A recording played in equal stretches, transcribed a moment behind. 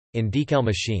In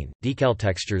DECALmachine, decal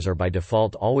textures are by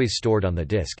default always stored on the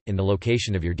disk, in the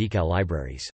location of your decal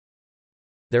libraries.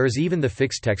 There is even the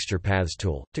Fix Texture Paths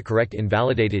tool, to correct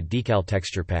invalidated decal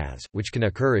texture paths, which can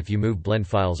occur if you move blend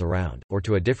files around, or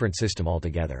to a different system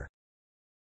altogether.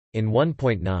 In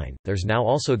 1.9, there's now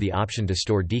also the option to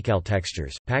store decal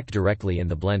textures, packed directly in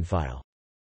the blend file.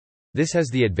 This has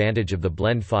the advantage of the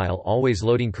blend file always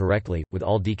loading correctly, with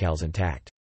all decals intact.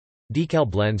 Decal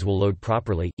blends will load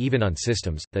properly, even on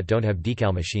systems that don't have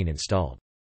DECALmachine installed.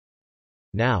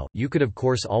 Now, you could of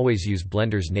course always use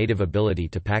Blender's native ability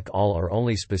to pack all or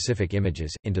only specific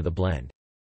images into the blend.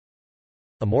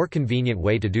 A more convenient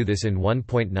way to do this in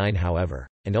 1.9, however,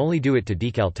 and only do it to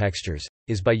decal textures,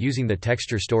 is by using the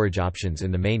texture storage options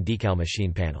in the main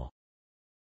DECALmachine panel.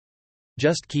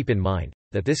 Just keep in mind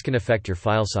that this can affect your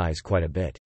file size quite a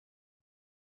bit.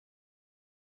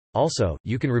 Also,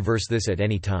 you can reverse this at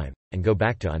any time, and go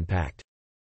back to unpacked.